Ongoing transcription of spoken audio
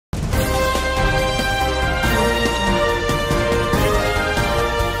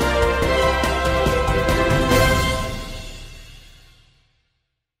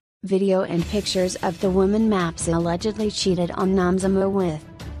video and pictures of the woman Maps allegedly cheated on Nomzamo with.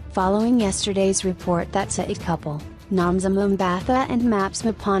 Following yesterday's report that a couple, Nomzamo Mbatha and Maps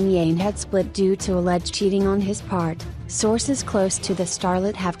Maponyane, had split due to alleged cheating on his part, sources close to the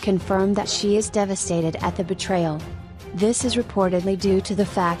starlet have confirmed that she is devastated at the betrayal. This is reportedly due to the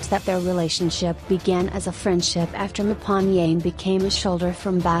fact that their relationship began as a friendship after Maponyane became a shoulder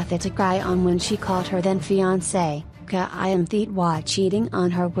for Mbatha to cry on when she caught her then-fiance, Khaya Mthetwa, cheating on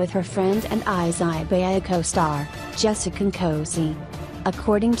her with her friend and Isibaya co-star, Jessica Nkosi.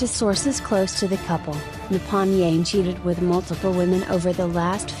 According to sources close to the couple, Maponyane cheated with multiple women over the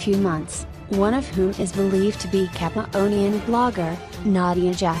last few months, one of whom is believed to be Maponyane blogger,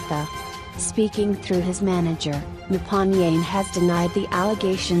 Nadia Jatha. Speaking through his manager, Maponyane has denied the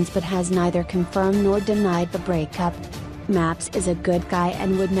allegations but has neither confirmed nor denied the breakup. Maps is a good guy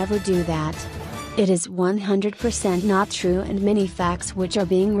and would never do that. It is 100% not true, and many facts which are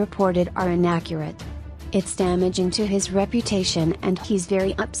being reported are inaccurate. It's damaging to his reputation and he's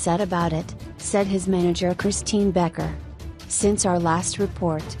very upset about it, said his manager Christine Becker. Since our last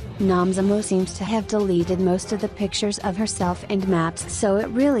report, Nomzamo seems to have deleted most of the pictures of herself and Maps, so it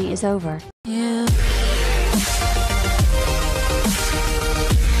really is over.